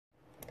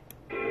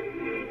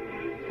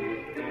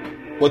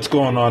What's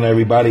going on,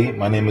 everybody?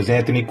 My name is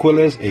Anthony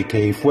Quiles,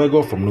 aka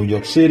Fuego from New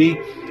York City,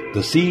 the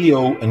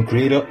CEO and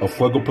creator of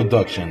Fuego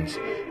Productions.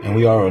 And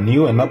we are a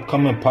new and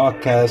upcoming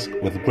podcast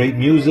with great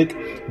music,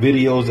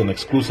 videos, and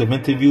exclusive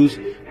interviews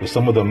with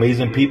some of the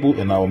amazing people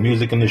in our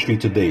music industry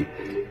today.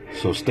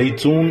 So stay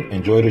tuned,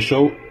 enjoy the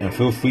show, and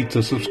feel free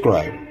to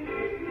subscribe.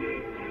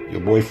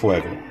 Your boy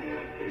Fuego.